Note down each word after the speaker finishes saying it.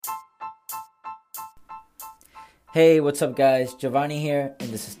Hey, what's up, guys? Giovanni here, and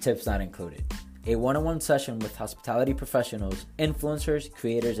this is Tips Not Included, a one-on-one session with hospitality professionals, influencers,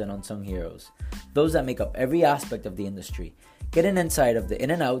 creators, and unsung heroes, those that make up every aspect of the industry. Get an insight of the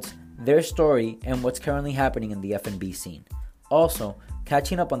in and outs, their story, and what's currently happening in the F&B scene. Also,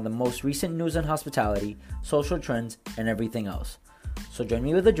 catching up on the most recent news in hospitality, social trends, and everything else. So join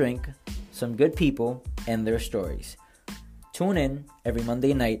me with a drink, some good people, and their stories. Tune in every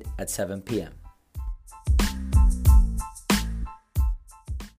Monday night at 7 p.m.